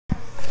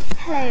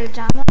Hello,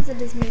 Jamas. It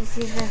is me,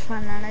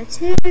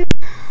 c54902.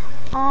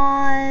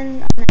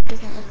 No, it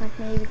doesn't look like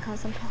me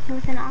because I'm talking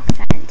with an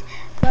accent.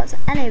 But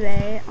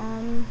anyway,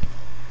 I'm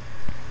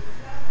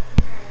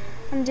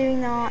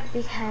doing that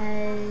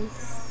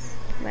because,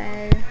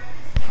 well,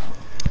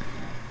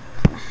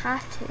 kind of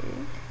have to.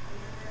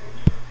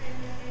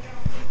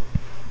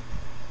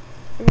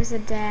 It was a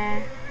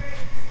dare,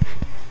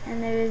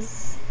 and it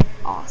was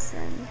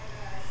awesome.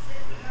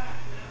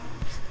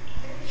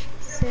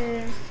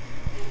 So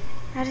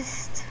I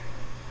just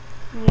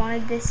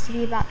wanted this to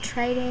be about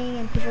trading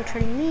and people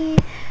trading me,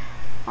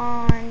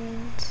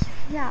 and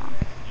yeah,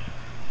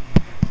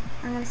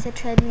 I'm gonna say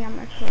trade me on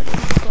my recording,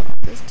 so I'll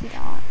just do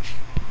that.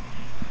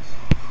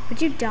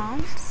 Would you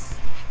dance?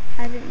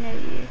 I didn't know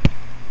you.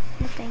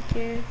 No, thank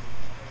you.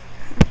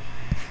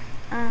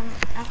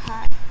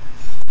 Okay.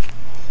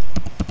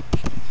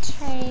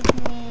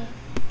 Trade me.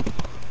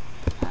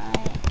 I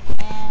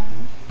am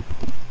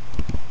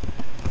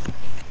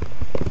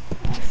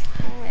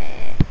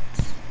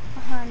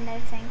no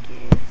thank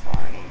you,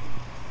 sorry.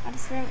 I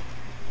just don't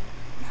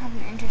have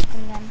an interest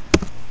in them.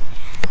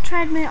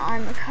 Trade me,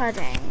 I'm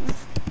recording.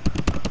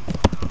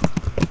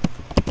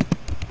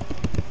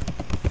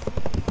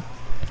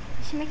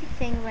 You should make a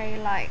thing where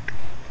you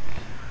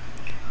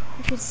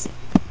you could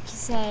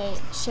say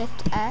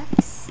Shift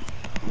X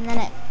and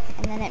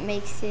then it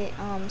makes it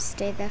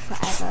stay there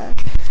forever.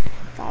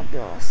 That would be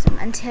awesome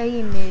until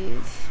you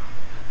move.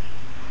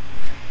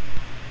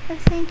 Oh,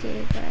 thank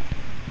you, but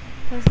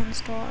those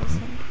installs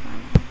and why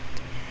not?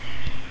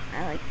 I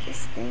like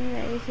this thing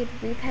that you could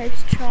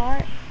repost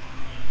chart.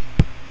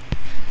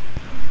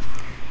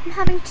 I'm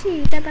having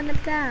tea, damn.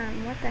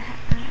 What the heck?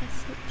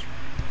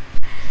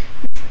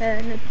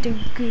 Not do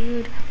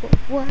good.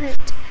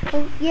 What?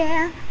 Oh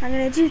yeah, I'm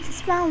gonna do the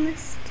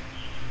smallest.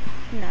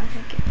 No,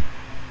 thank you.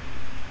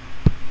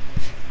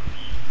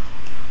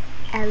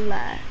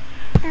 Ella.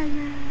 Oh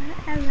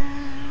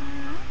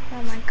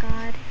my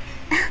god.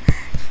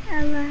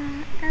 Ella.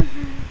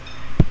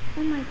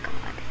 Oh my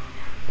god.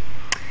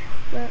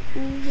 Whoa.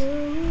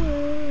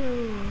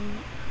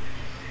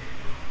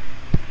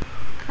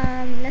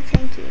 No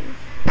thank you.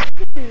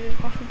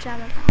 Off of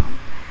Jamacom.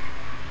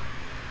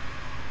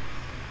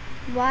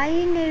 Why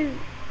you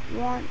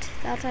want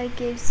that I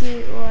gives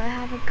you, or I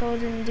have a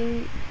golden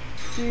do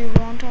you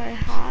want or I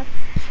have?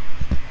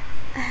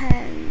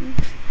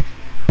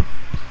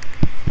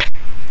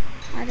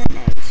 I don't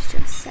know what you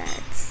just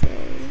said, so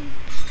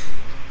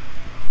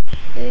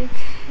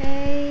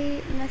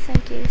okay, no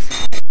thank you,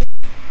 sorry.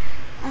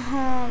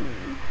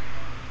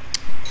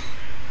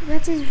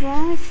 What is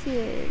wrong with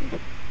you?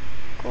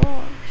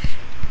 Gosh,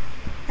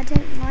 I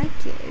don't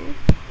like you.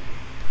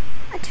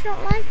 I do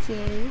not like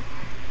you.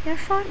 You're a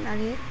fart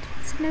nugget,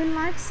 so no one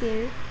likes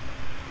you.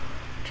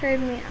 Trade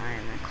me, I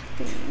am a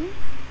copy.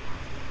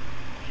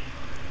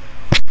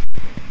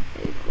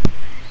 Oh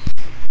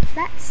gosh.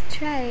 Let's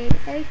trade.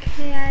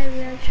 Okay, I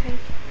will trade.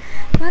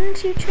 Why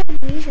don't you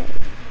trade music?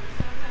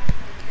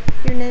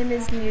 Your name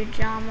is New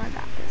Drama,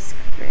 that is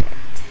great.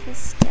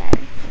 Hysteria.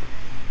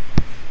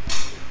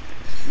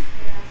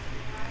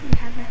 You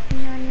have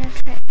nothing on your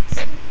trades.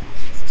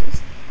 It's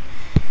just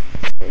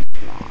so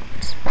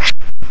smart.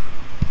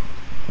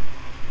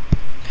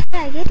 Okay,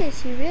 I get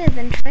it. You will,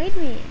 then trade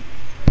me.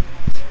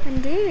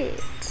 Then do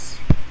it.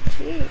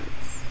 Jeez.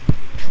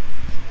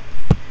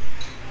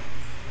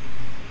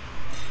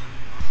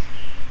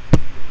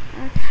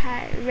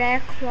 Okay,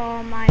 rare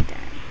claw my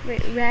day.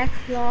 Wait, rare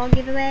claw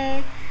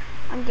giveaway.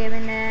 I'm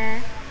giving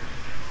it.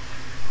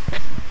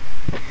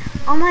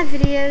 All my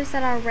videos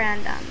that are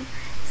random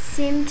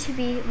seem to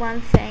be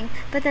one thing,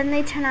 but then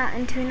they turn out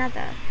into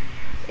another.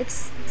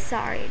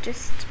 Sorry,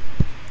 just,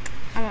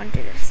 I won't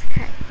do this.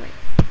 Okay, wait.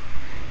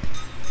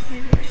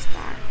 Reverse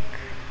back.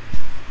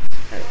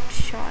 Oh,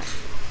 shot.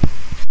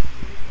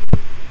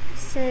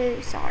 So,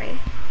 sorry.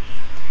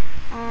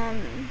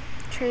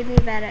 Trade me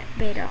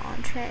beta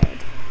on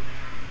trade.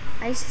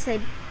 I used to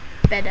say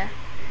better.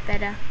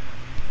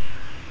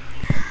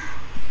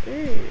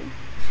 Ooh,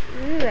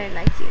 I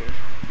like you.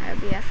 I'll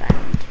be a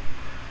friend.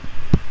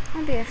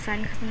 I'll be a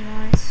friend because I'm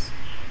nice.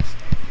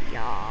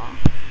 Yeah.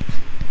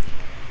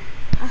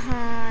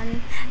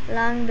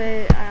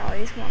 Longbow. I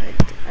always wanted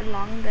a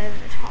longbow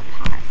and a top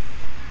hat.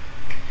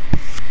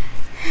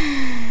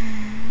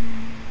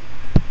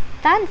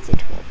 Fancy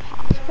top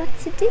hat.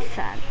 What's the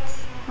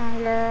difference?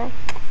 Girl.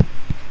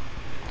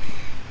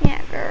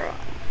 Yeah, girl.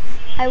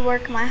 I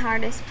work my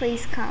hardest.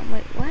 Please come.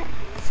 Wait, what?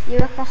 You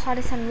work the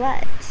hardest on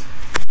what?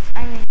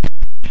 I mean,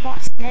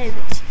 boss, no,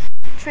 but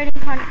trading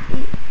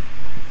partner.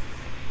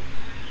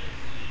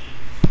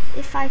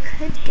 If I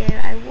could go,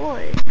 I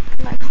would,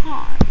 but I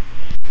can't.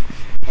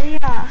 Oh yeah,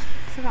 I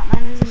forgot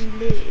mine was in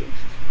blue.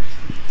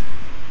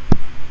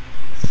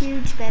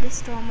 Huge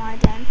pedestal on my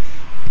den.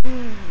 I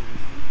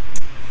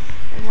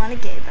want to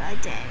go, but I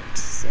don't,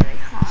 so I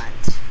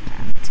can't.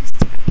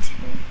 Just about to.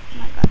 Oh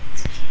my god.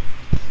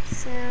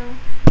 So.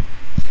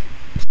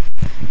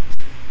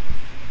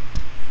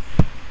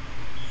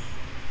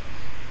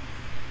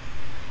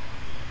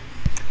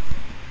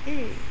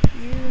 Ooh,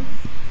 you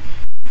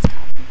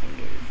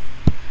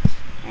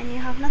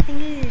have nothing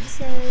good,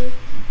 so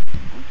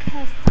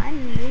okay,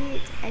 finally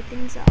it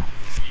opens up.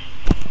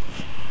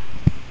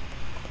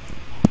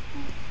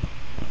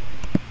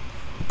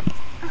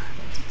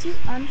 Did you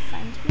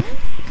unfriend me?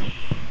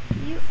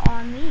 You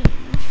are mean.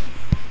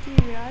 Do you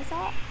realize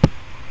that?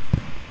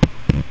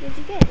 Where'd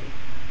you go?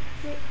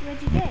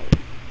 Where'd you go?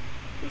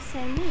 You're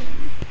so mean.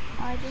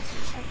 I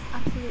just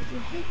absolutely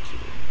hate you.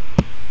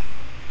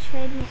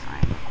 Trade me,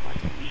 I'm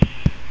recording.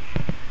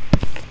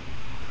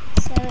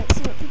 So let's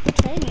see what people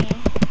trade me.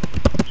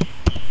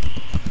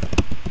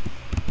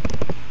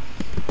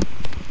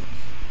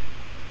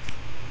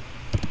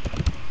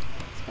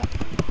 It's got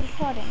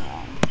recording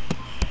wrong.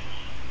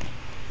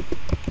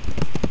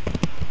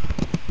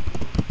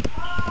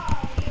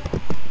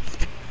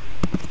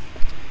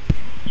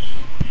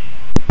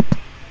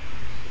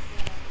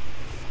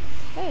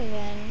 Okay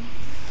then.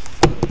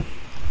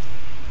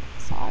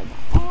 Sorry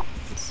about that.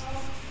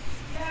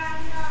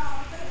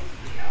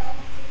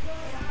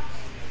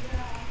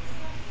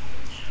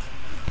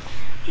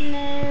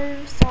 No,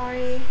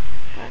 sorry,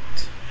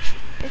 but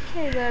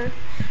okay, well,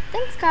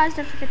 thanks guys,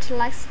 don't forget to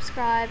like,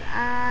 subscribe,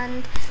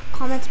 and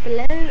comment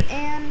below,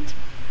 and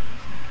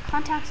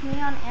contact me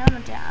on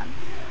Amazon.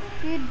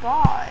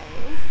 Goodbye.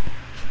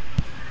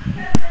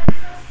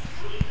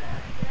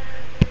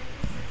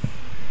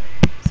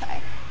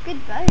 Sorry,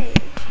 goodbye.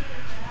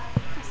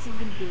 I said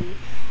goodbye.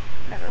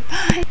 Whatever,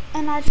 bye.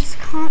 And I just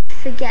can't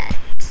forget.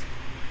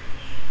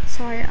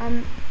 Sorry,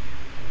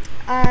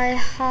 I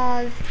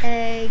have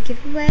a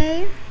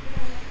giveaway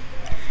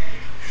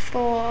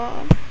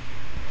for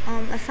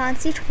a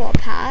fancy tour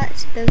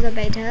pet. There's a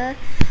beta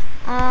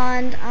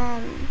and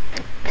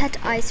pet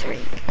ice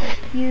rink.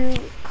 You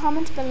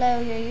comment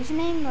below your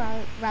username,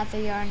 or rather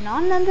you're a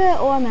non-member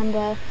or a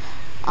member,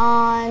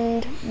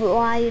 and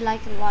why you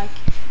like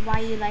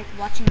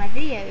watching my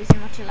videos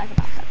and what you like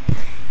about them,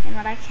 and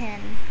what I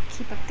can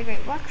keep up the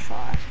great work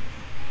for.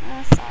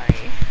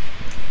 Sorry.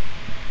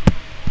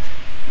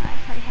 My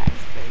party hat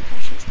is very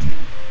precious to me.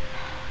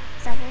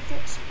 Is that worth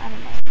it? I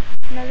don't know.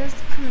 No, those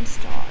come in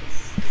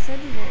stars. So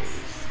do those.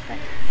 But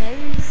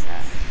those,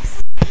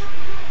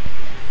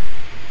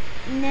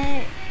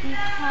 no, you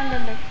kind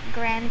of look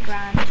Grand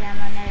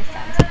Gemma, no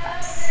offense, but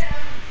that's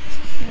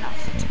not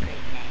such a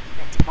great name.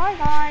 But bye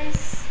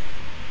guys.